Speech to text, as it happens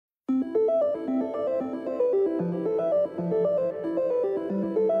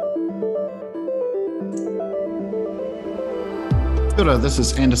Kia ora, this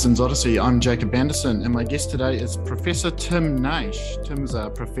is Anderson's Odyssey. I'm Jacob Anderson, and my guest today is Professor Tim Naish. Tim's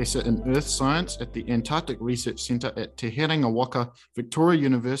a professor in earth science at the Antarctic Research Centre at Te Herenga Waka, Victoria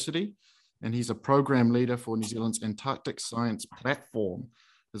University, and he's a program leader for New Zealand's Antarctic Science Platform.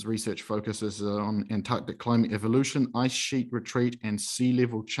 His research focuses on Antarctic climate evolution, ice sheet retreat, and sea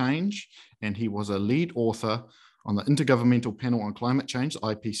level change, and he was a lead author on the Intergovernmental Panel on Climate Change,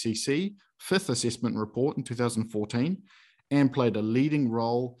 IPCC, fifth assessment report in 2014, and played a leading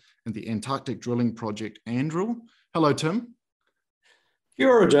role in the Antarctic drilling project Andril. Hello, Tim. Kia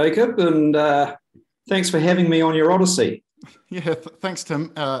ora, Jacob, and thanks for having me on your Odyssey. Yeah, thanks,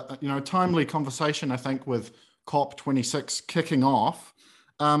 Tim. Timely conversation, I think, with COP26 kicking off.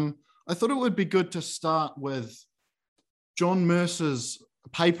 I thought it would be good to start with John Mercer's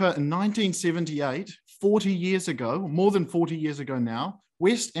paper in 1978, 40 years ago, more than 40 years ago now,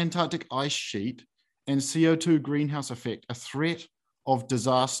 West Antarctic Ice Sheet and CO2 greenhouse effect, a threat of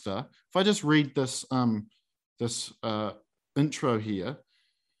disaster. If I just read this intro here,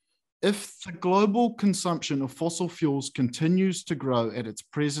 if the global consumption of fossil fuels continues to grow at its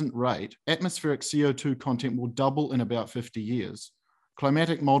present rate, atmospheric CO2 content will double in about 50 years.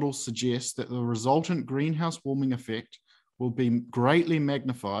 Climatic models suggest that the resultant greenhouse warming effect will be greatly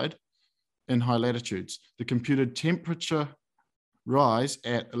magnified in high latitudes. The computed temperature rise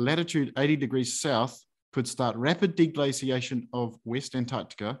at latitude 80 degrees south could start rapid deglaciation of West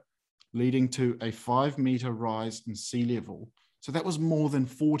Antarctica, leading to a 5-meter rise in sea level. So that was more than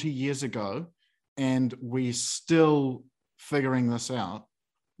 40 years ago, and we're still figuring this out.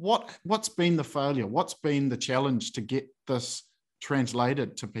 What's been the failure? What's been the challenge to get this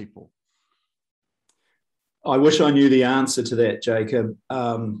translated to people? I wish I knew the answer to that, Jacob.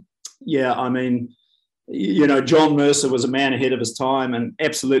 John Mercer was a man ahead of his time and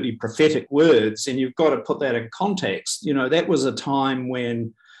absolutely prophetic words, and you've got to put that in context. That was a time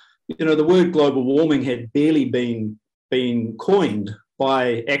when, the word global warming had barely been coined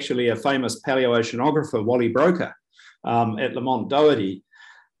by actually a famous paleoceanographer, Wally Broker, at Lamont Doherty.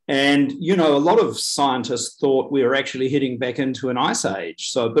 And, a lot of scientists thought we were actually heading back into an ice age,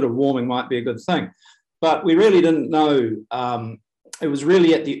 so a bit of warming might be a good thing. But we really didn't know. It was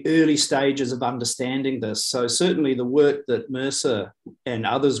really at the early stages of understanding this. So certainly the work that Mercer and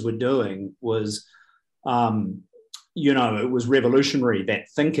others were doing was, it was revolutionary, that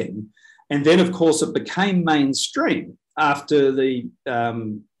thinking. And then, of course, it became mainstream after the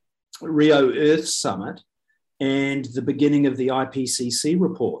Rio Earth Summit and the beginning of the IPCC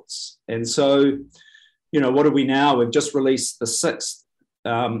reports. And so, what are we now? We've just released the 6th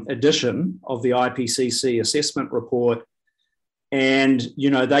edition of the IPCC assessment report. And,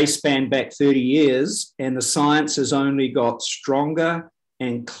 they span back 30 years, and the science has only got stronger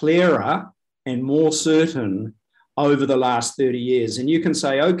and clearer and more certain over the last 30 years. And you can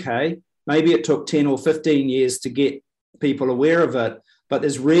say, okay, maybe it took 10 or 15 years to get people aware of it, but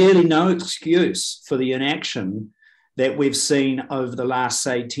there's really no excuse for the inaction that we've seen over the last,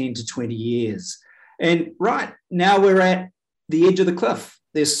 say, 10 to 20 years. And right now we're at the edge of the cliff.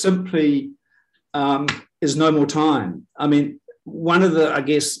 There's simply is no more time. I mean, one of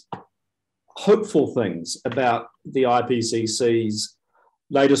the, hopeful things about the IPCC's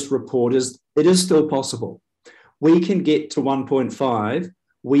latest report is it is still possible. We can get to 1.5,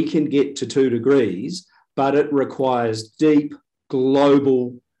 we can get to 2 degrees, but it requires deep,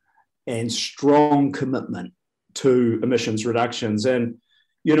 global, and strong commitment to emissions reductions. And,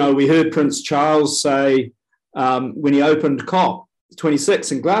 we heard Prince Charles say when he opened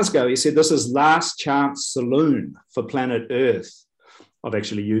COP26 in Glasgow, he said, this is last chance saloon for planet Earth. I've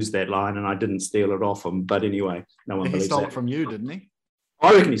actually used that line and I didn't steal it off him, but anyway, no one believes that. He stole it from you, didn't he?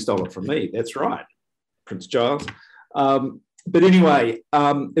 I reckon he stole it from me. That's right, Prince Charles. But anyway,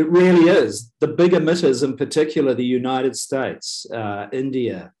 it really is. The big emitters, in particular, the United States,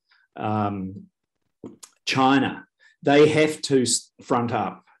 India, China, they have to front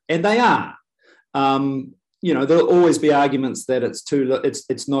up, and they are. There'll always be arguments that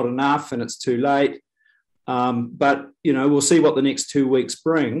it's not enough and it's too late. But we'll see what the next 2 weeks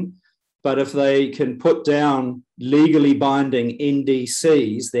bring. But if they can put down legally binding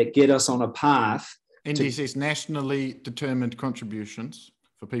NDCs that get us on a path. NDCs, nationally determined contributions,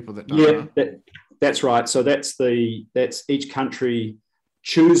 for people that don't know. That's right. So that's each country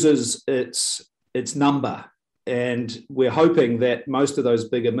chooses its number. And we're hoping that most of those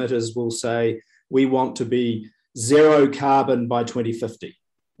big emitters will say, we want to be zero carbon by 2050,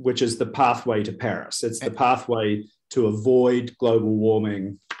 which is the pathway to Paris. It's the pathway to avoid global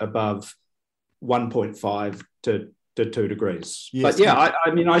warming above 1.5 to 2 degrees. Yes. But yeah,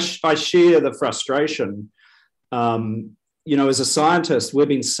 I share the frustration as a scientist, we've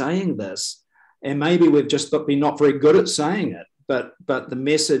been saying this, and maybe we've just been not very good at saying it, but the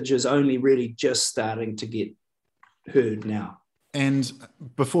message is only really just starting to get heard now. And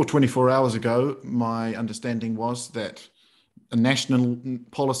before 24 hours ago, my understanding was that national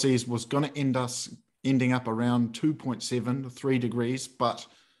policies was going to ending up around 2.7 to 3 degrees. But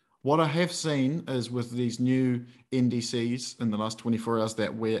what I have seen is with these new NDCs in the last 24 hours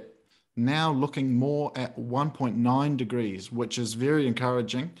that we're now looking more at 1.9 degrees, which is very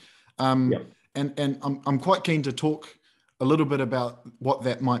encouraging. Yep. And I'm quite keen to talk a little bit about what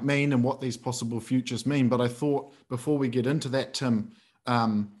that might mean and what these possible futures mean. But I thought before we get into that, Tim,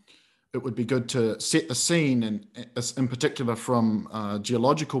 it would be good to set the scene, and in particular from a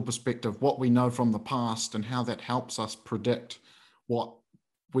geological perspective, what we know from the past and how that helps us predict what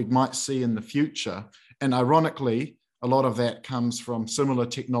we might see in the future. And ironically, a lot of that comes from similar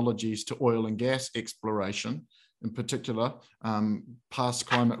technologies to oil and gas exploration, in particular, past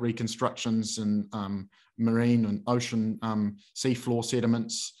climate reconstructions and marine and ocean seafloor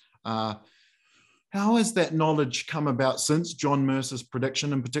sediments. How has that knowledge come about since John Mercer's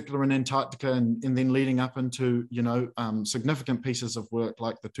prediction, in particular in Antarctica, and then leading up into significant pieces of work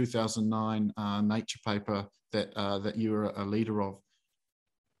like the 2009 Nature paper that you were a leader of?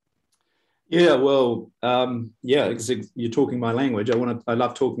 Yeah, well, you're talking my language. I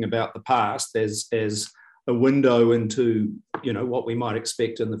love talking about the past as a window into what we might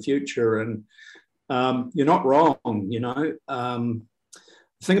expect in the future. And you're not wrong.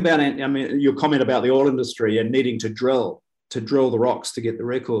 The thing about your comment about the oil industry and needing to drill the rocks to get the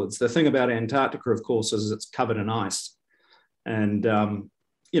records. The thing about Antarctica, of course, is it's covered in ice, and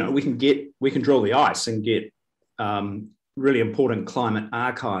we can drill the ice and get really important climate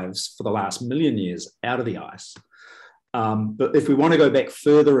archives for the last million years out of the ice. But if we want to go back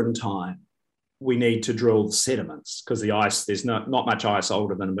further in time, we need to drill the sediments, because the ice, there's not much ice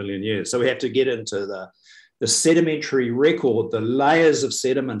older than a million years. So we have to get into the sedimentary record, the layers of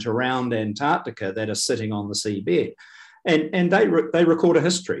sediment around Antarctica that are sitting on the seabed. And they record a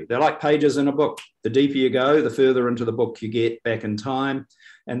history. They're like pages in a book. The deeper you go, the further into the book you get back in time.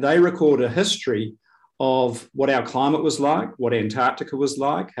 And they record a history of what our climate was like, what Antarctica was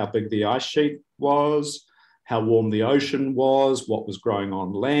like, how big the ice sheet was, how warm the ocean was, what was growing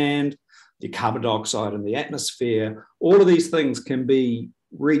on land, the carbon dioxide in the atmosphere. All of these things can be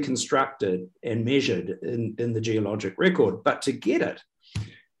reconstructed and measured in the geologic record. But to get it,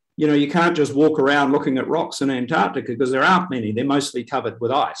 you can't just walk around looking at rocks in Antarctica, because there aren't many. They're mostly covered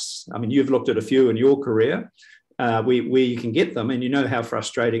with ice. I mean, you've looked at a few in your career where you can get them, and you know how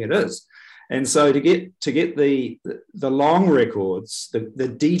frustrating it is. And so to get the long records, the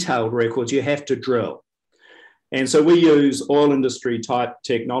detailed records, you have to drill. And so we use oil industry type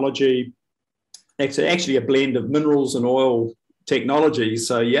technology. It's actually a blend of minerals and oil technology.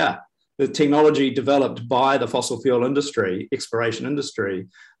 So yeah, the technology developed by the fossil fuel industry, exploration industry,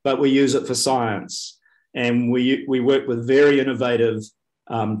 but we use it for science. And we work with very innovative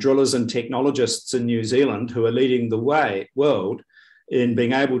drillers and technologists in New Zealand who are leading the world in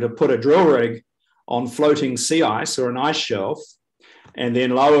being able to put a drill rig on floating sea ice or an ice shelf, and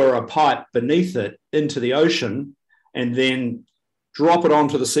then lower a pipe beneath it into the ocean, and then drop it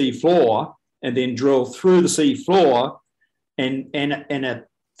onto the sea floor, and then drill through the sea floor and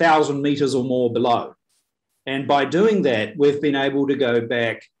 1,000 meters or more below. And by doing that, we've been able to go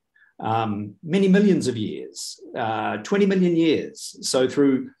back many millions of years, 20 million years. So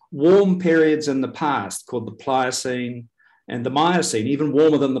through warm periods in the past called the Pliocene and the Miocene, even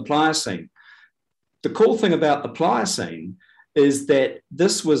warmer than the Pliocene. The cool thing about the Pliocene is that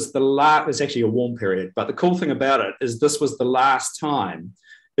this was it's actually a warm period, but the cool thing about it is this was the last time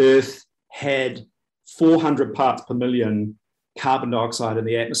Earth had 400 parts per million carbon dioxide in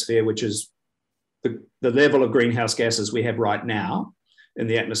the atmosphere, which is the level of greenhouse gases we have right now in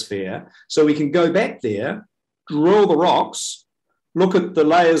the atmosphere. So we can go back there, drill the rocks, look at the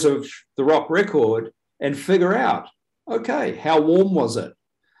layers of the rock record, and figure out, okay, how warm was it?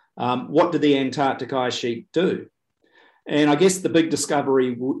 What did the Antarctic ice sheet do? And I guess the big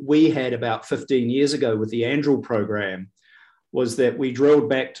discovery we had about 15 years ago with the Andril program was that we drilled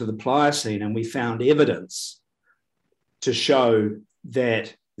back to the Pliocene and we found evidence to show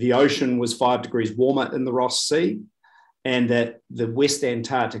that the ocean was 5 degrees warmer in the Ross Sea, and that the West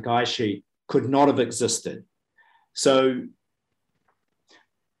Antarctic ice sheet could not have existed. So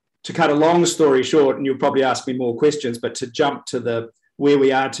to cut a long story short, and you'll probably ask me more questions, but to jump to where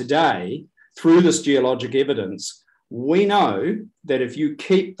we are today, through this geologic evidence, we know that if you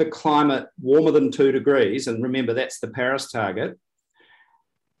keep the climate warmer than 2 degrees, and remember that's the Paris target,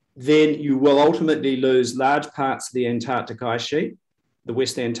 then you will ultimately lose large parts of the Antarctic ice sheet, the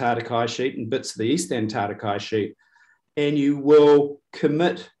West Antarctic ice sheet, and bits of the East Antarctic ice sheet, and you will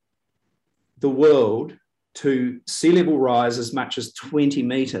commit the world to sea level rise as much as 20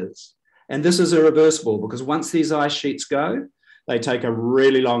 meters. And this is irreversible because once these ice sheets go, they take a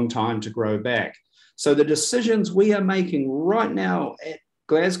really long time to grow back. So the decisions we are making right now at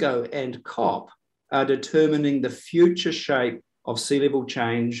Glasgow and COP are determining the future shape of sea level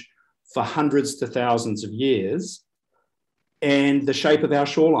change for hundreds to thousands of years and the shape of our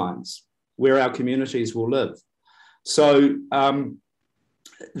shorelines, where our communities will live. So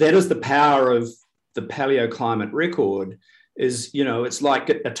that is the power of the paleoclimate record. Is, you know, it's like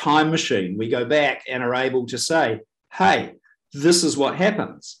a time machine. We go back and are able to say, hey, this is what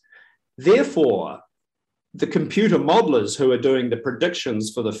happens. Therefore, the computer modelers who are doing the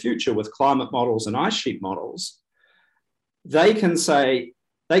predictions for the future with climate models and ice sheet models, they can say,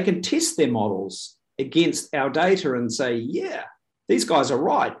 they can test their models against our data and say, yeah, these guys are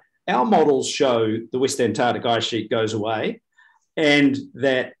right. Our models show the West Antarctic ice sheet goes away and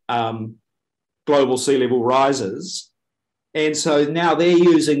that global sea level rises. And so now they're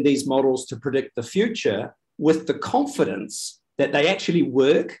using these models to predict the future with the confidence that they actually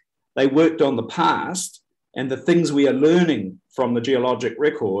work. They worked on the past, and the things we are learning from the geologic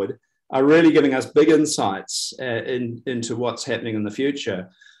record are really giving us big insights into what's happening in the future.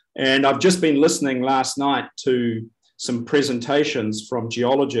 And I've just been listening last night to some presentations from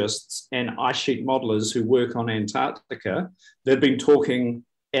geologists and ice sheet modelers who work on Antarctica. They've been talking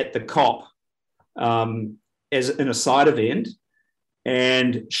at the COP as in a side event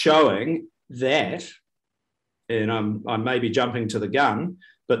and showing that, and I may be jumping to the gun,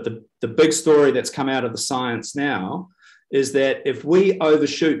 but the big story that's come out of the science now is that if we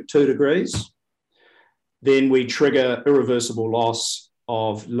overshoot 2 degrees, then we trigger irreversible loss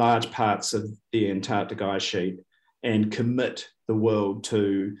of large parts of the Antarctic ice sheet and commit the world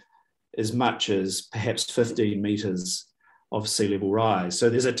to as much as perhaps 15 meters of sea level rise. So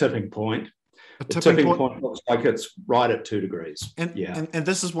there's a tipping point. The tipping point looks like it's right at 2 degrees. And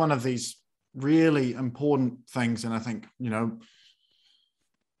this is one of these really important things. And I think, you know,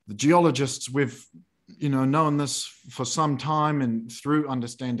 the geologists, we've, you know, known this for some time, and through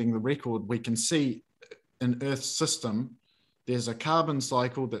understanding the record, we can see in Earth's system, there's a carbon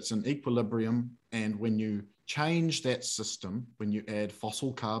cycle that's in equilibrium. And when you change that system, when you add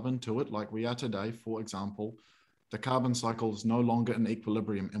fossil carbon to it, like we are today, for example, the carbon cycle is no longer in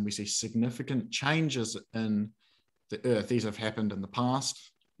equilibrium, and we see significant changes in the Earth. These have happened in the past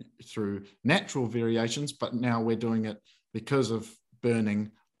through natural variations, but now we're doing it because of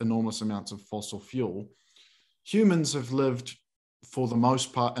burning enormous amounts of fossil fuel. Humans have lived, for the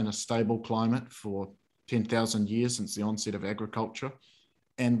most part, in a stable climate for 10,000 years since the onset of agriculture,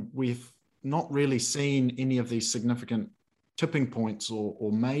 and we've not really seen any of these significant tipping points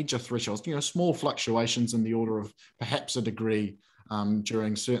or major thresholds, you know, small fluctuations in the order of perhaps a degree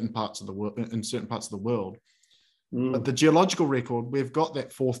during certain parts of the world, in certain parts of the world. But the geological record, we've got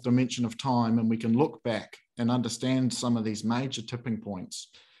that fourth dimension of time, and we can look back and understand some of these major tipping points.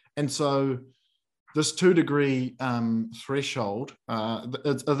 And so this 2 degree threshold,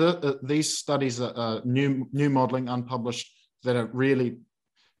 these studies are new modeling, unpublished, that are really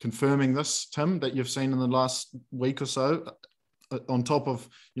confirming this, Tim, that you've seen in the last week or so, on top of,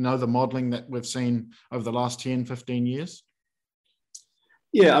 you know, the modeling that we've seen over the last 10, 15 years?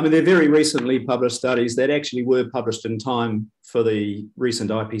 Yeah, I mean, they're very recently published studies that actually were published in time for the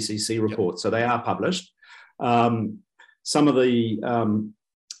recent IPCC report. Yep. So they are published. Some of the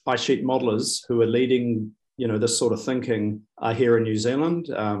ice sheet modelers who are leading, you know, this sort of thinking are here in New Zealand.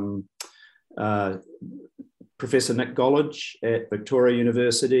 Professor Nick Gollidge at Victoria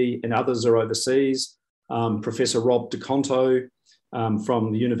University, and others are overseas. Professor Rob DeConto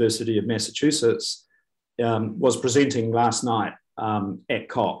from the University of Massachusetts was presenting last night at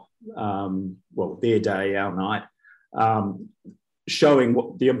COP, well, their day, our night, showing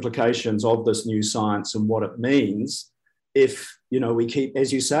what the implications of this new science and what it means if, you know, we keep,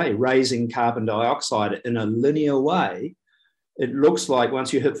 as you say, raising carbon dioxide in a linear way. It looks like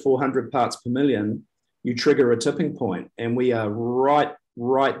once you hit 400 parts per million, you trigger a tipping point, and we are right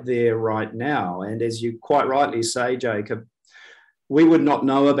there right now. And as you quite rightly say, Jacob, we would not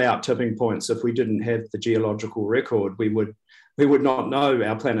know about tipping points if we didn't have the geological record. We would not know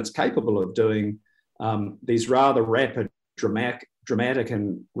our planet's capable of doing these rather rapid, dramatic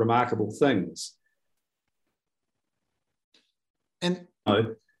and remarkable things. And I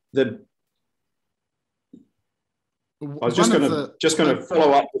was just going to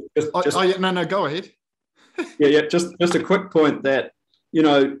follow up. No, go ahead. Just a quick point that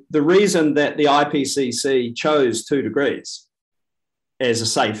the reason that the IPCC chose 2 degrees as a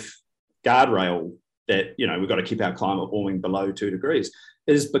safe guardrail that, we've got to keep our climate warming below 2 degrees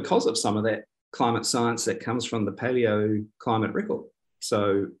is because of some of that climate science that comes from the paleo climate record.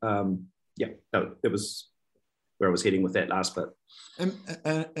 So, that was where I was heading with that last bit.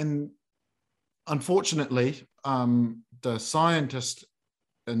 And unfortunately, the scientist,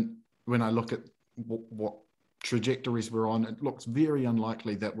 and when I look at what trajectories we're on, it looks very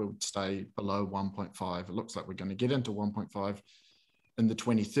unlikely that we'll stay below 1.5. It looks like we're going to get into 1.5 in the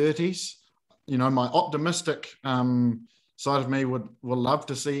 2030s. My optimistic side of me would love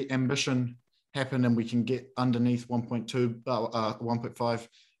to see ambition happen and we can get underneath 1.5.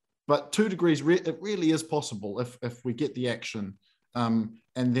 But 2 degrees, it really is possible if we get the action. And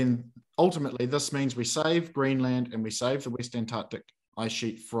then ultimately, this means we save Greenland and we save the West Antarctic ice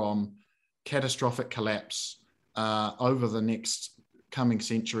sheet from catastrophic collapse over the next coming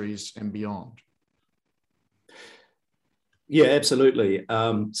centuries and beyond. Yeah, absolutely.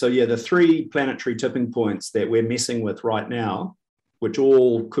 The 3 planetary tipping points that we're messing with right now, which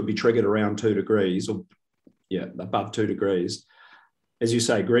all could be triggered around 2 degrees or above 2 degrees, as you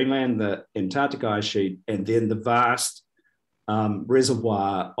say, Greenland, the Antarctic ice sheet, and then the vast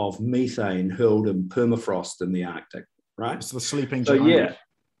reservoir of methane hurled in permafrost in the Arctic, right? It's the sleeping giant.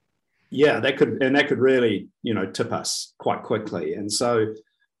 That could really, tip us quite quickly. And so,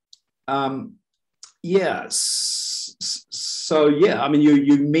 you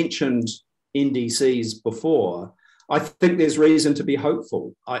mentioned NDCs before. I think there's reason to be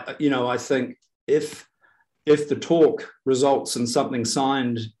hopeful. I think if the talk results in something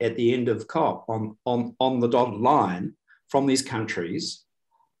signed at the end of COP on the dotted line from these countries,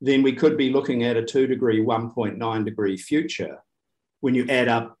 then we could be looking at a 2 degree, 1.9 degree future when you add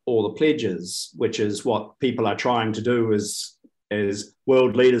up all the pledges, which is what people are trying to do as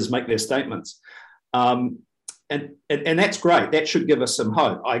world leaders make their statements. And that's great. That should give us some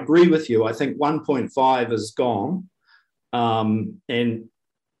hope. I agree with you. I think 1.5 is gone and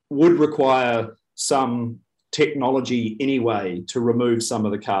would require some technology anyway to remove some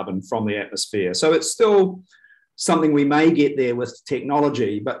of the carbon from the atmosphere. So it's still something we may get there with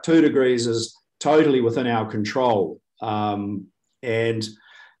technology, but 2 degrees is totally within our control. All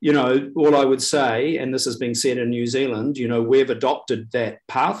I would say, and this is being said in New Zealand, we've adopted that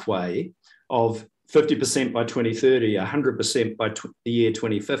pathway of 50% by 2030, 100% by the year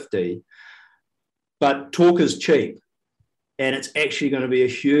 2050. But talk is cheap, and it's actually going to be a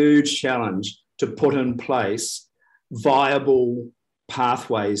huge challenge to put in place viable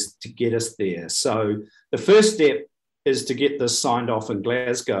pathways to get us there. So the first step is to get this signed off in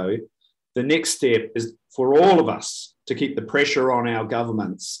Glasgow. The next step is for all of us to keep the pressure on our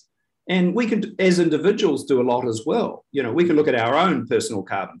governments. And we can, as individuals, do a lot as well. We can look at our own personal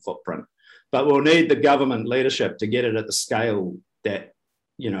carbon footprint, but we'll need the government leadership to get it at the scale that,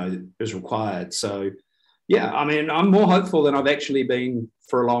 is required. So, I'm more hopeful than I've actually been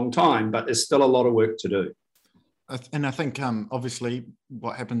for a long time, but there's still a lot of work to do. And I think, obviously,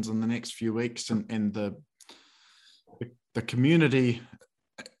 what happens in the next few weeks and the community,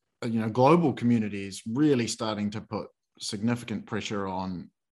 global community is really starting to put significant pressure on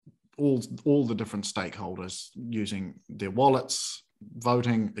all the different stakeholders using their wallets,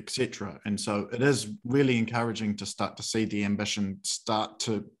 voting, etc. And so it is really encouraging to start to see the ambition start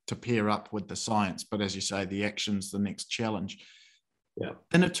to pair up with the science. But as you say, the action's the next challenge. Yeah.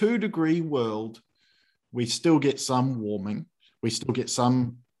 In a 2 degree world, we still get some warming. We still get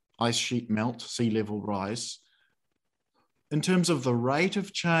some ice sheet melt, sea level rise. In terms of the rate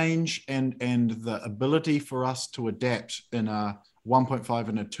of change and the ability for us to adapt in a 1.5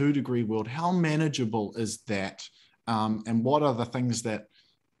 and a 2 degree world, how manageable is that? And what are the things that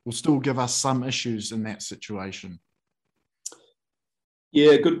will still give us some issues in that situation?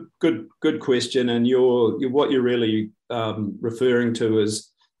 Yeah, good question. And what you're really referring to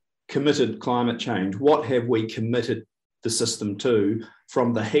is committed climate change. What have we committed the system to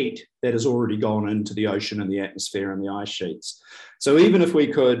from the heat that has already gone into the ocean and the atmosphere and the ice sheets? So even if we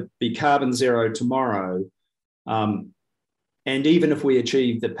could be carbon zero tomorrow, and even if we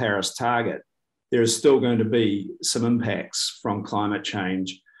achieve the Paris target, there is still going to be some impacts from climate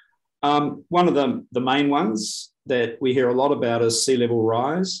change. One of the main ones that we hear a lot about is sea level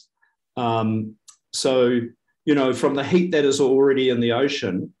rise. From the heat that is already in the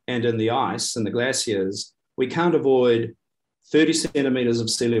ocean and in the ice and the glaciers, we can't avoid 30 centimetres of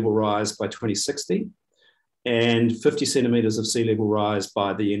sea level rise by 2060 and 50 centimetres of sea level rise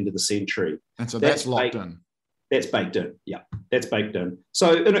by the end of the century. And so that's locked in. That's baked in. Yeah, that's baked in.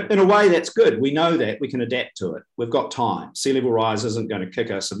 So in a way, that's good. We know that we can adapt to it. We've got time. Sea level rise isn't going to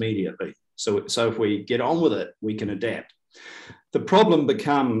kick us immediately. So if we get on with it, we can adapt. The problem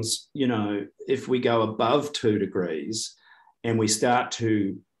becomes, if we go above 2 degrees and we start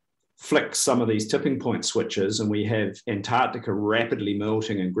to flick some of these tipping point switches and we have Antarctica rapidly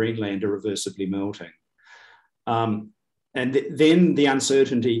melting and Greenland irreversibly melting, then the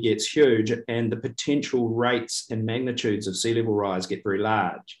uncertainty gets huge and the potential rates and magnitudes of sea level rise get very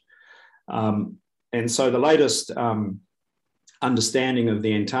large. And so the latest understanding of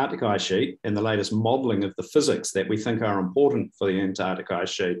the Antarctic ice sheet and the latest modelling of the physics that we think are important for the Antarctic ice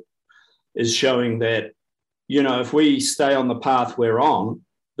sheet is showing that, if we stay on the path we're on,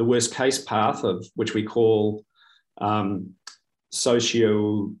 the worst case path of which we call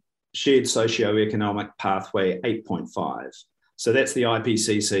shared socioeconomic pathway 8.5. So that's the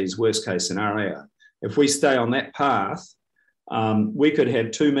IPCC's worst case scenario. If we stay on that path, we could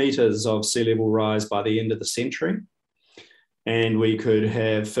have 2 meters of sea level rise by the end of the century, and we could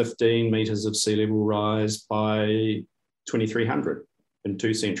have 15 meters of sea level rise by 2300 in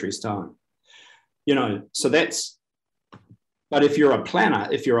 2 centuries' time. So that's, but if you're a planner,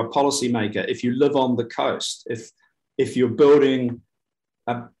 if you're a policymaker, if you live on the coast, if you're building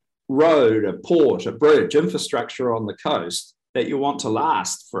a road, a port, a bridge, infrastructure on the coast that you want to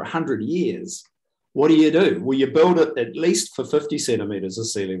last for 100 years, what do? Well, you build it at least for 50 centimetres of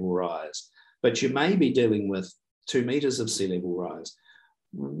sea level rise, but you may be dealing with 2 meters of sea level rise.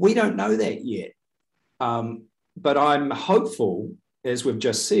 We don't know that yet. But I'm hopeful, as we've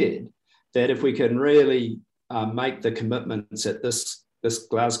just said, that if we can really make the commitments at this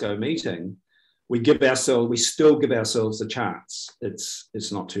Glasgow meeting, we still give ourselves a chance.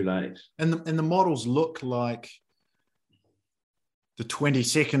 It's not too late. And the models look like the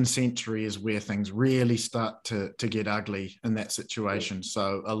 22nd century is where things really start to get ugly in that situation.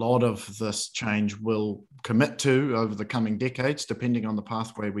 So a lot of this change will commit to over the coming decades, depending on the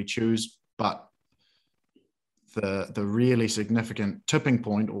pathway we choose. But the really significant tipping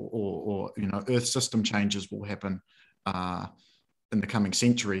point or Earth system changes will happen in the coming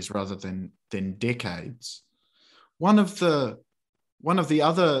centuries rather than decades. One of the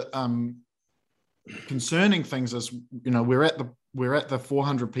other concerning things is, we're at the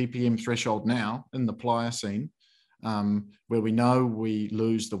 400 ppm threshold now in the Pliocene, where we know we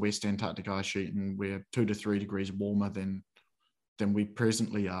lose the West Antarctic ice sheet and we're 2 to 3 degrees warmer than we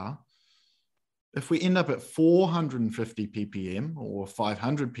presently are. If we end up at 450 ppm or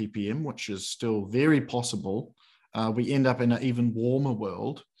 500 ppm, which is still very possible, we end up in an even warmer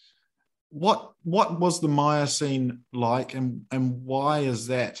world. What was the Miocene like, and why is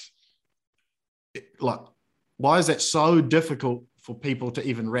that so difficult for people to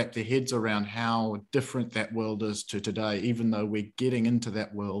even wrap their heads around how different that world is to today, even though we're getting into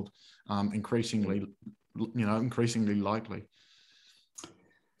that world increasingly likely?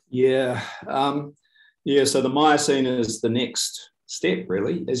 Yeah. So the Miocene is the next step,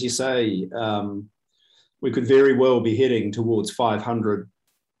 really. As you say, we could very well be heading towards 500,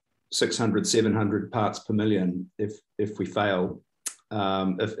 600, 700 parts per million if we fail,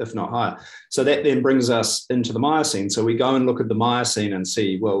 if not higher. So that then brings us into the Miocene. So we go and look at the Miocene and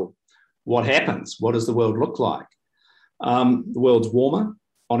see, well, what happens? What does the world look like? The world's warmer.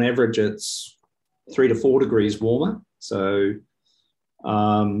 On average, it's 3 to 4 degrees warmer. So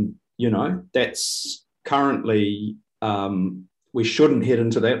that's currently, we shouldn't head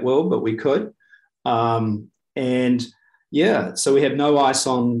into that world, but we could. So we have no ice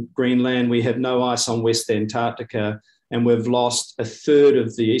on Greenland, we have no ice on West Antarctica, and we've lost a third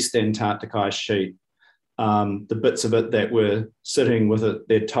of the East Antarctic ice sheet, the bits of it that were sitting with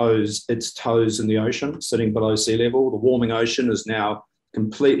its toes in the ocean, sitting below sea level. The warming ocean is now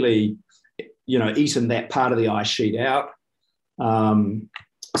completely, eaten that part of the ice sheet out.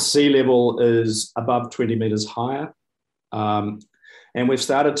 Sea level is above 20 meters higher. And we've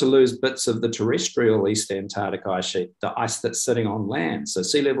started to lose bits of the terrestrial East Antarctic ice sheet, the ice that's sitting on land. So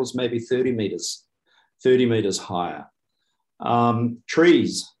sea level's maybe 30 meters higher.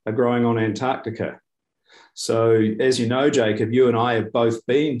 Trees are growing on Antarctica. So as you know, Jacob, you and I have both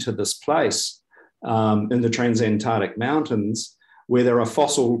been to this place in the Transantarctic Mountains where there are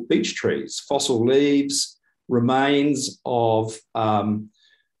fossil beech trees, fossil leaves, remains of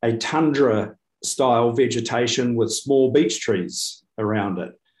a tundra-style vegetation with small beech trees around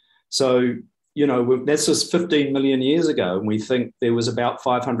it. So, that's just 15 million years ago, and we think there was about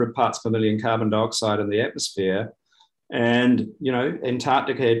 500 parts per million carbon dioxide in the atmosphere. And,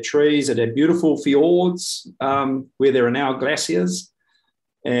 Antarctica had trees, it had beautiful fjords where there are now glaciers.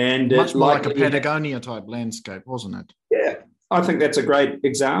 And much more like a Patagonia type landscape, wasn't it? Yeah, I think that's a great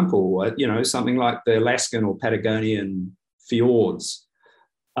example. Something like the Alaskan or Patagonian fjords.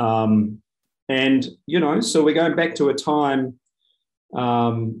 So we're going back to a time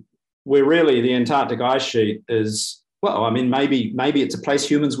where really the Antarctic ice sheet is, well, I mean, maybe it's a place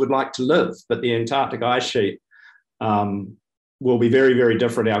humans would like to live, but the Antarctic ice sheet will be very, very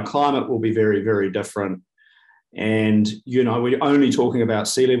different. Our climate will be very, very different. And, we're only talking about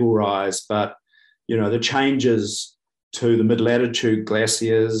sea level rise, but, the changes to the mid-latitude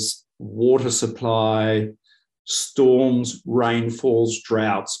glaciers, water supply, storms, rainfalls,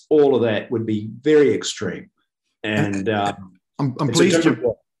 droughts, all of that would be very extreme. And I'm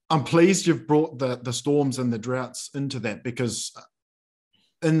pleased you've brought the storms and the droughts into that, because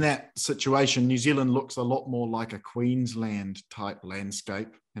in that situation, New Zealand looks a lot more like a Queensland type landscape.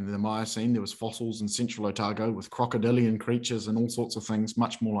 And in the Miocene, there was fossils in central Otago with crocodilian creatures and all sorts of things,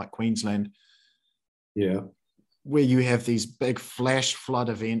 much more like Queensland. Yeah. Where you have these big flash flood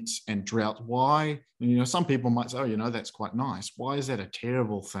events and drought. Why? Some people might say, that's quite nice. Why is that a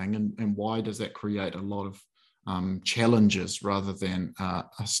terrible thing? And why does that create a lot of challenges rather than a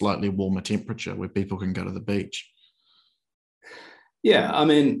slightly warmer temperature where people can go to the beach? Yeah, I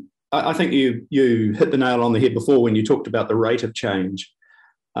mean, I think you hit the nail on the head before when you talked about the rate of change.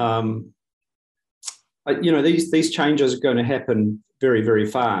 These changes are going to happen very, very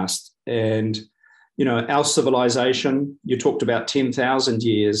fast. And, our civilization, you talked about 10,000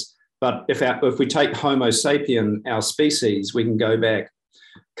 years, but if we take Homo sapien, our species, we can go back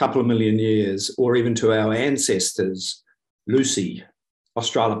a couple of million years, or even to our ancestors, Lucy,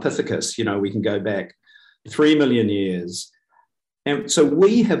 Australopithecus, we can go back 3 million years. And so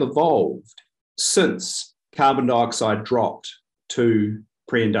we have evolved since carbon dioxide dropped to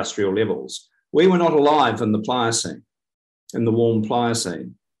pre-industrial levels. We were not alive in the Pliocene, in the warm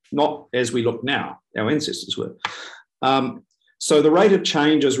Pliocene, not as we look now. Our ancestors were. So the rate of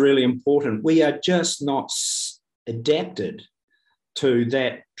change is really important. We are just not adapted to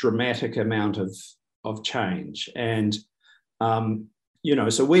that dramatic amount of change. And,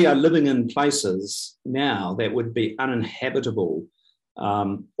 so we are living in places now that would be uninhabitable.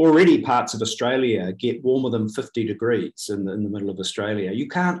 Already parts of Australia get warmer than 50 degrees in the middle of Australia. You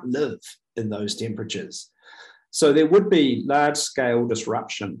can't live in those temperatures. So there would be large-scale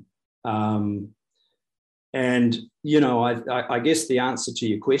disruption. I guess the answer to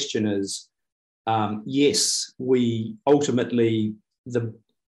your question is yes, we ultimately, the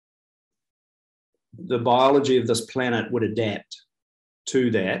biology of this planet would adapt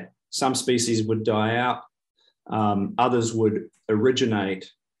to that. Some species would die out. Others would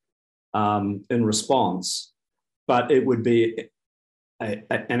originate in response, but it would be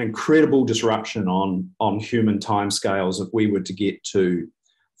an incredible disruption on human timescales if we were to get to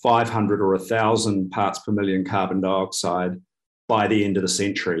 500 or 1,000 parts per million carbon dioxide by the end of the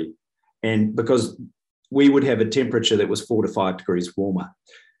century. And because we would have a temperature that was 4 to 5 degrees warmer,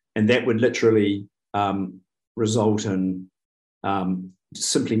 and that would literally result in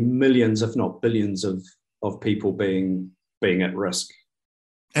simply millions, if not billions, of people being at risk.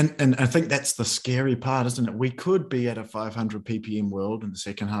 And I think that's the scary part, isn't it? We could be at a 500 ppm world in the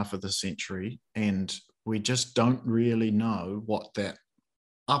second half of the century, and we just don't really know what that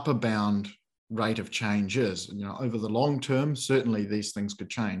upper bound rate of change is. Over the long term, certainly these things could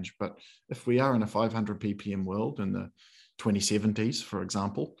change. But if we are in a 500 ppm world in the 2070s, for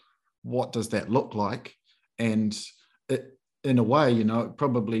example, what does that look like? And it, in a way, it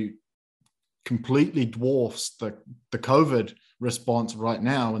probably completely dwarfs the COVID response right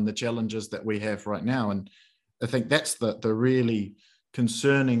now and the challenges that we have right now. And I think that's the really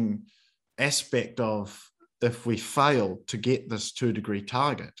concerning aspect of, if we fail to get this 2-degree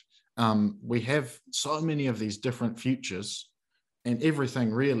target, we have so many of these different futures, and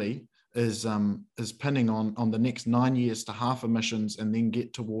everything really is pinning on the next 9 years to half emissions and then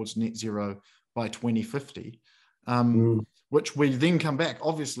get towards net zero by 2050, which we then come back,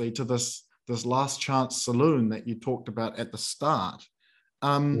 obviously, to this last chance saloon that you talked about at the start.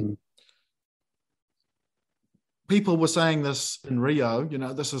 People were saying this in Rio,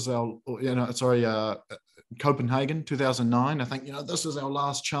 this is our, Copenhagen, 2009. I think, this is our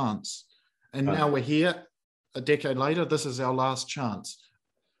last chance. And now we're here a decade later, this is our last chance.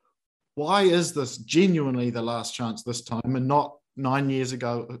 Why is this genuinely the last chance this time and not 11 years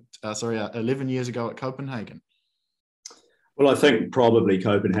ago at Copenhagen? Well, I think probably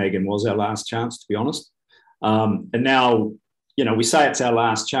Copenhagen was our last chance, to be honest. And now, we say it's our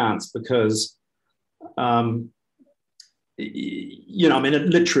last chance because, it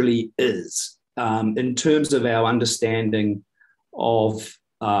literally is. In terms of our understanding of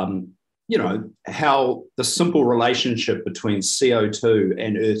how the simple relationship between CO2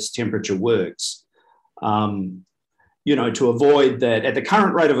 and Earth's temperature works, to avoid that at the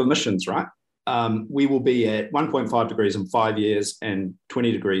current rate of emissions, right? We will be at 1.5 degrees in 5 years and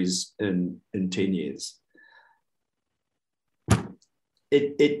 20 degrees in 10 years.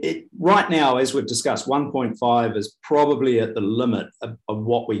 Right now, as we've discussed, 1.5 is probably at the limit of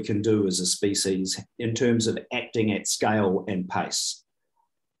what we can do as a species in terms of acting at scale and pace.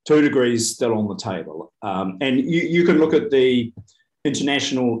 2 degrees still on the table. And you can look at the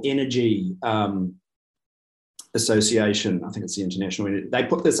International Energy Association, I think it's the International Energy, they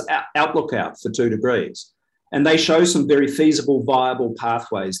put this outlook out for 2 degrees. And they show some very feasible, viable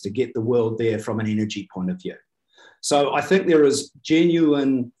pathways to get the world there from an energy point of view. So I think there is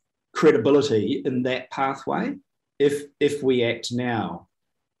genuine credibility in that pathway if we act now.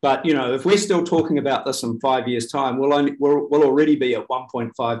 But, if we're still talking about this in 5 years' time, we'll already be at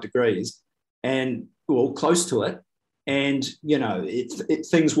 1.5 degrees and close to it. And,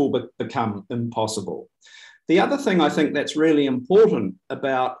 things will become impossible. The other thing I think that's really important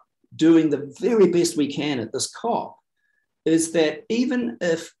about doing the very best we can at this COP is that even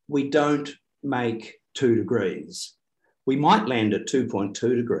if we don't make 2 degrees, we might land at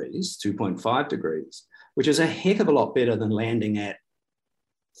 2.2 degrees, 2.5 degrees, which is a heck of a lot better than landing at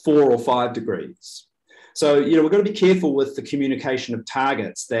 4 or 5 degrees. So, we've got to be careful with the communication of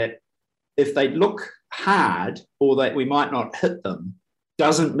targets that if they look hard or that we might not hit them,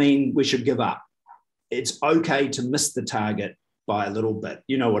 doesn't mean we should give up. It's okay to miss the target by a little bit.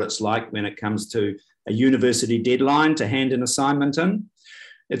 You know what it's like when it comes to a university deadline to hand an assignment in.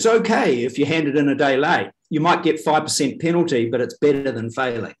 It's okay if you hand it in a day late. You might get 5% penalty, but it's better than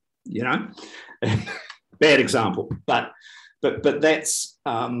failing, Bad example. But that's,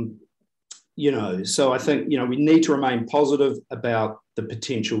 so I think, we need to remain positive about the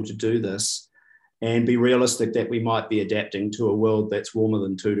potential to do this and be realistic that we might be adapting to a world that's warmer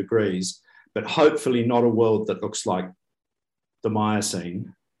than 2 degrees, but hopefully not a world that looks like the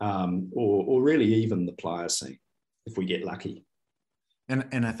Miocene or really even the Pliocene, if we get lucky.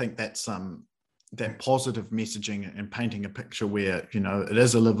 And I think that's that positive messaging and painting a picture where, it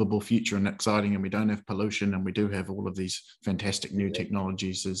is a livable future and exciting and we don't have pollution and we do have all of these fantastic new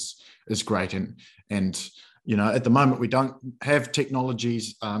technologies is great. And at the moment we don't have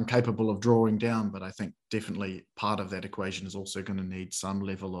technologies capable of drawing down, but I think definitely part of that equation is also going to need some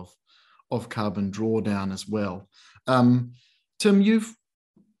level of carbon drawdown as well. Tim,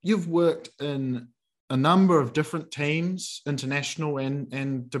 you've worked in a number of different teams, international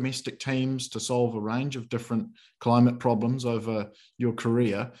and domestic teams, to solve a range of different climate problems over your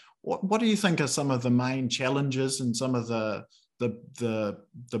career. What do you think are some of the main challenges and some of the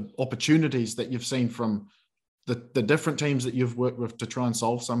opportunities that you've seen from the different teams that you've worked with to try and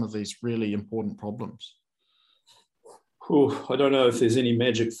solve some of these really important problems? I don't know if there's any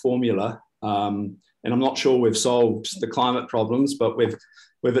magic formula, and I'm not sure we've solved the climate problems, but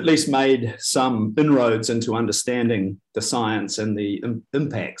we've at least made some inroads into understanding the science and the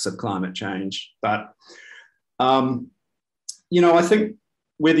impacts of climate change. But, I think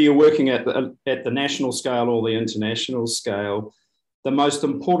whether you're working at the national scale or the international scale, the most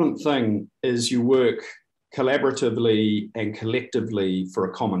important thing is you work collaboratively and collectively for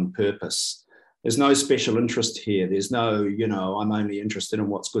a common purpose. There's no special interest here. There's no, I'm only interested in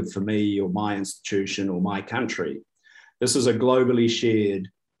what's good for me or my institution or my country. This is a globally shared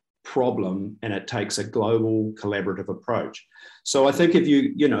problem and it takes a global collaborative approach. So I think if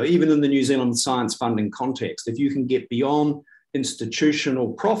you even in the New Zealand science funding context, if you can get beyond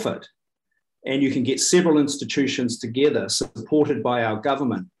institutional profit and you can get several institutions together supported by our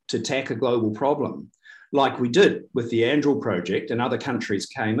government to tackle a global problem, like we did with the Andrel project and other countries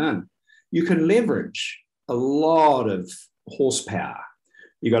came in, you can leverage a lot of horsepower.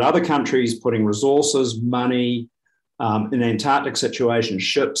 You've got other countries putting resources, money, in the Antarctic situation,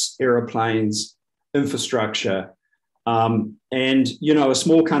 ships, aeroplanes, infrastructure. And, a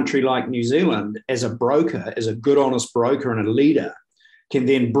small country like New Zealand, as a broker, as a good, honest broker and a leader, can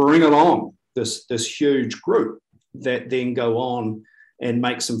then bring along this huge group that then go on and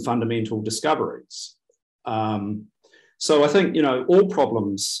make some fundamental discoveries. So I think, all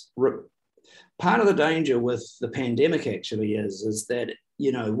problems, part of the danger with the pandemic actually is that,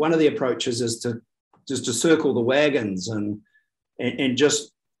 one of the approaches is to circle the wagons and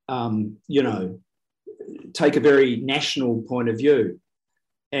just, take a very national point of view.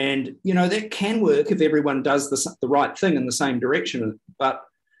 And, that can work if everyone does the right thing in the same direction. But,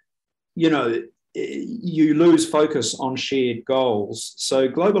 you lose focus on shared goals. So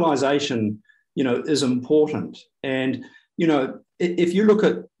globalization, is important. And if you look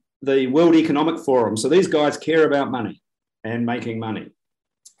at the World Economic Forum, so these guys care about money and making money.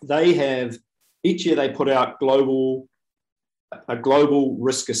 They have, each year they put out a global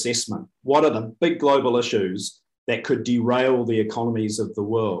risk assessment. What are the big global issues that could derail the economies of the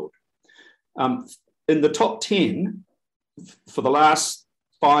world? In the top 10 for the last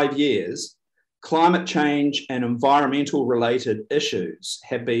 5 years, climate change and environmental related issues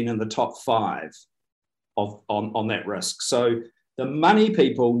have been in the top 5 on that risk. So the money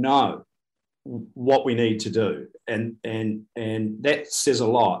people know what we need to do, and that says a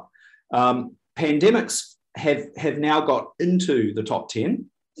lot. Pandemics have now got into the top 10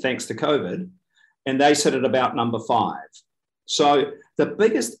 thanks to COVID, and they sit at about number 5. So the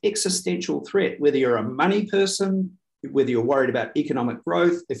biggest existential threat, whether you're a money person, whether you're worried about economic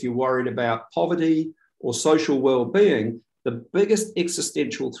growth, if you're worried about poverty or social well-being, the biggest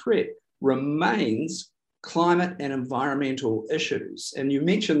existential threat remains climate and environmental issues. And you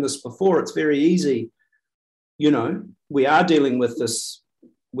mentioned this before, it's very easy. We are dealing with this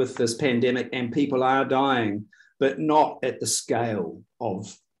pandemic and people are dying, but not at the scale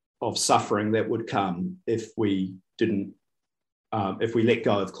of suffering that would come if we let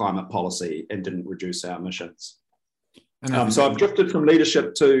go of climate policy and didn't reduce our emissions. So I've drifted from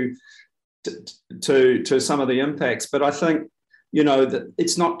leadership to some of the impacts, but I think, that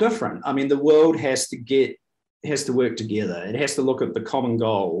it's not different. I mean, the world has to work together. It has to look at the common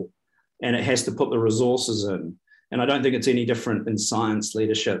goal, and it has to put the resources in. And I don't think it's any different in science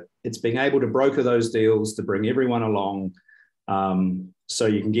leadership. It's being able to broker those deals, to bring everyone along, so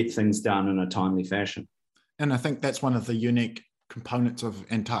you can get things done in a timely fashion. And I think that's one of the unique components of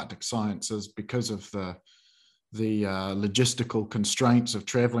Antarctic science, is because of the logistical constraints of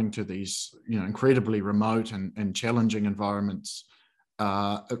traveling to these incredibly remote and challenging environments.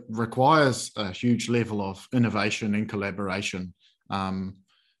 It requires a huge level of innovation and collaboration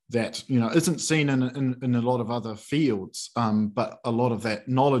that isn't seen in a lot of other fields, but a lot of that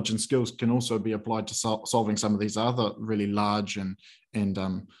knowledge and skills can also be applied to solving some of these other really large and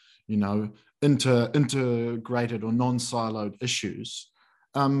integrated or non-siloed issues.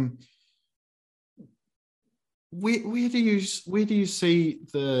 Where do you see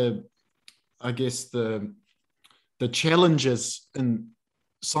the challenges in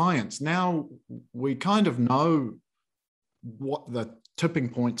science? Now we kind of know what the tipping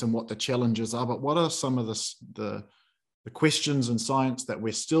points and what the challenges are, but what are some of the questions in science that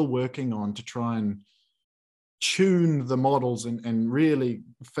we're still working on to try and tune the models and really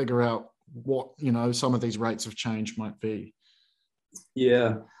figure out what some of these rates of change might be?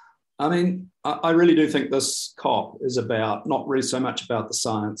 Yeah. I mean, I really do think this COP is about not really so much about the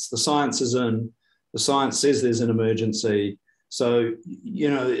science. The science says there's an emergency. So,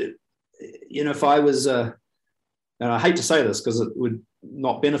 if I was, and I hate to say this because it would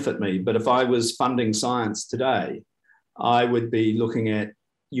not benefit me, but if I was funding science today, I would be looking at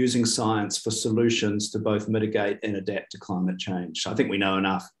using science for solutions to both mitigate and adapt to climate change. I think we know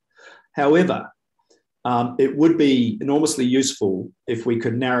enough. However, it would be enormously useful if we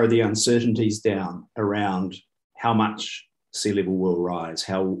could narrow the uncertainties down around how much sea level will rise,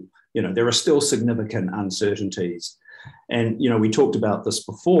 there are still significant uncertainties. And, we talked about this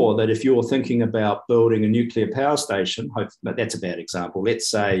before, that if you're thinking about building a nuclear power station, but that's a bad example.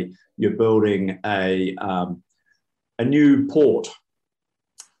 Let's say you're building a new port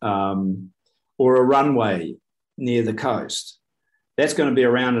or a runway near the coast. That's going to be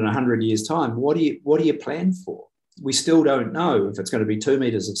around in 100 years' time. What do you plan for? We still don't know if it's going to be 2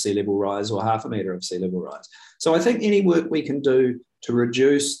 meters of sea level rise or 0.5 meter of sea level rise. So I think any work we can do to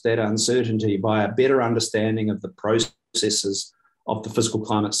reduce that uncertainty by a better understanding of the processes of the physical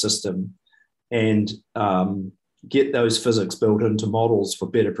climate system and get those physics built into models for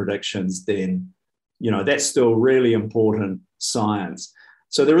better predictions, then, that's still really important science.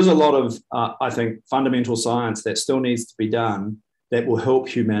 So there is a lot of, I think, fundamental science that still needs to be done that will help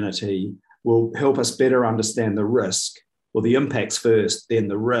humanity, will help us better understand the risk, or the impacts first, then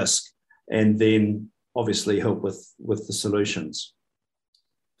the risk, and then obviously help with the solutions.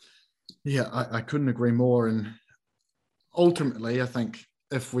 Yeah, I couldn't agree more. And ultimately, I think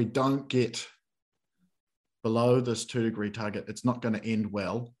if we don't get below this 2-degree target, it's not going to end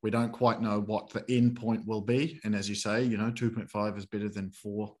well. We don't quite know what the end point will be. And as you say, 2.5 is better than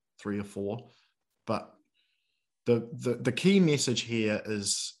 4, 3 or 4. But the key message here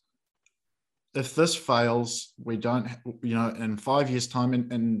is, if this fails, we don't, in 5 years' time,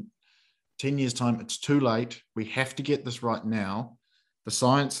 in 10 years' time, it's too late. We have to get this right now. The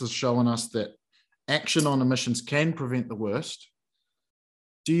science has shown us that action on emissions can prevent the worst.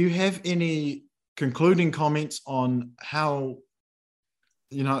 Do you have any concluding comments on how,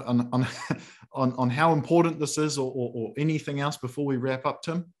 on how important this is, or anything else before we wrap up,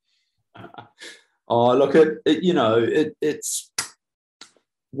 Tim? Oh, look, it's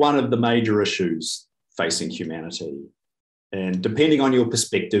one of the major issues facing humanity. And depending on your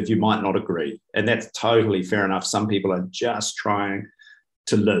perspective, you might not agree. And that's totally fair enough. Some people are just trying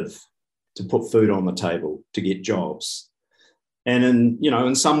to live, to put food on the table, to get jobs. And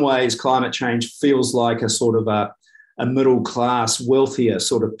in some ways, climate change feels like a sort of a middle class, wealthier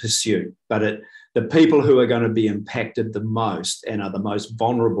sort of pursuit. But the people who are going to be impacted the most and are the most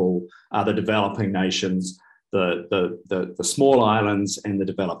vulnerable are the developing nations, the small islands, and the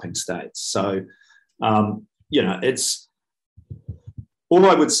developing states. So, it's all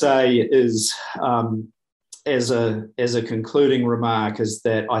I would say is, as a concluding remark, is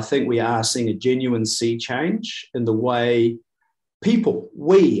that I think we are seeing a genuine sea change in the way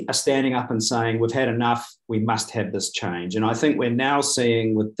we are standing up and saying we've had enough, we must have this change. And I think we're now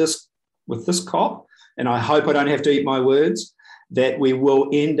seeing with this COP, and I hope I don't have to eat my words, that we will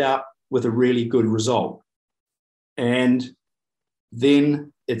end up with a really good result. And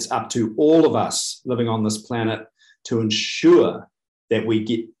then it's up to all of us living on this planet to ensure that we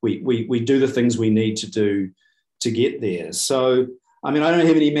do the things we need to do to get there. So, I don't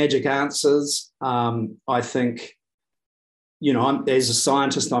have any magic answers. I think, as a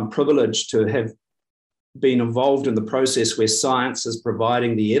scientist, I'm privileged to have been involved in the process where science is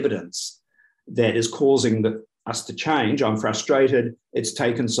providing the evidence that is causing us to change. I'm frustrated it's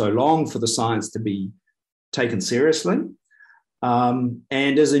taken so long for the science to be taken seriously. And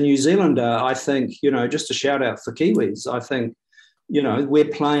as a New Zealander, I think, just a shout out for Kiwis, I think, we're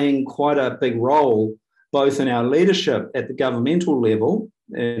playing quite a big role, both in our leadership at the governmental level,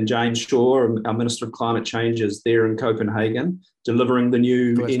 and James Shaw, our Minister of Climate Change, is there in Copenhagen, delivering the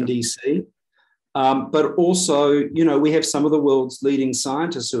new NDC. But also, we have some of the world's leading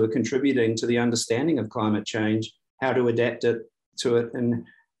scientists who are contributing to the understanding of climate change, how to adapt to it, and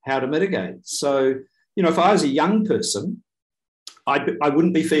how to mitigate. So, if I was a young person, I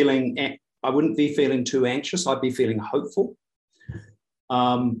wouldn't be feeling too anxious. I'd be feeling hopeful.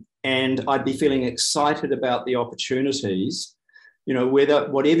 And I'd be feeling excited about the opportunities,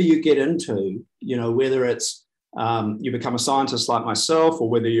 whatever you get into, whether it's you become a scientist like myself, or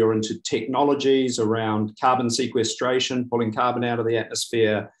whether you're into technologies around carbon sequestration, pulling carbon out of the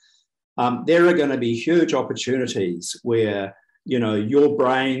atmosphere, there are going to be huge opportunities where, your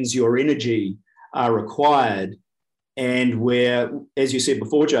brains, your energy are required, and where, as you said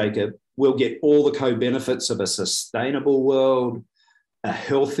before, Jacob, we'll get all the co-benefits of a sustainable world, a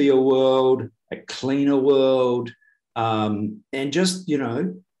healthier world, a cleaner world, and just,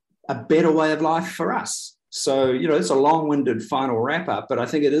 a better way of life for us. So, it's a long-winded final wrap-up, but I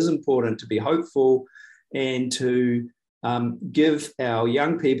think it is important to be hopeful and to give our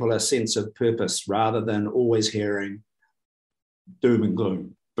young people a sense of purpose rather than always hearing doom and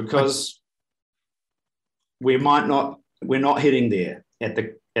gloom, because we're not heading there at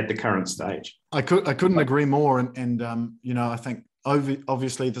the current stage. I couldn't agree more. And I think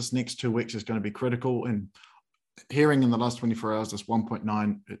obviously this next 2 weeks is going to be critical, and hearing in the last 24 hours this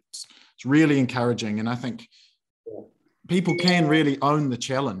 1.9, it's really encouraging. And I think people can really own the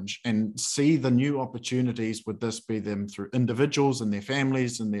challenge and see the new opportunities with this, be them through individuals and their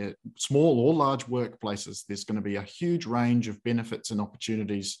families and their small or large workplaces. There's going to be a huge range of benefits and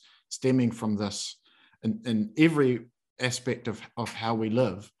opportunities stemming from this in every aspect of how we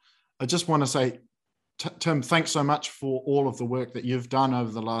live. I just want to say, Tim, thanks so much for all of the work that you've done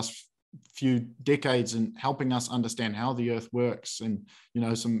over the last few decades in helping us understand how the Earth works, and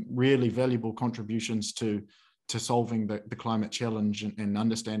some really valuable contributions to solving the climate challenge and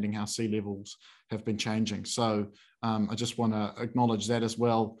understanding how sea levels have been changing. So I just want to acknowledge that as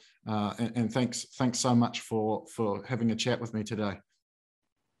well, and thanks so much for having a chat with me today.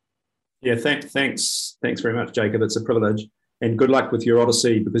 Yeah, thanks very much, Jacob. It's a privilege, and good luck with your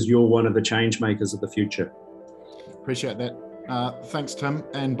odyssey, because you're one of the change makers of the future. Appreciate that. Thanks, Tim,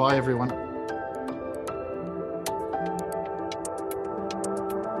 and bye, everyone.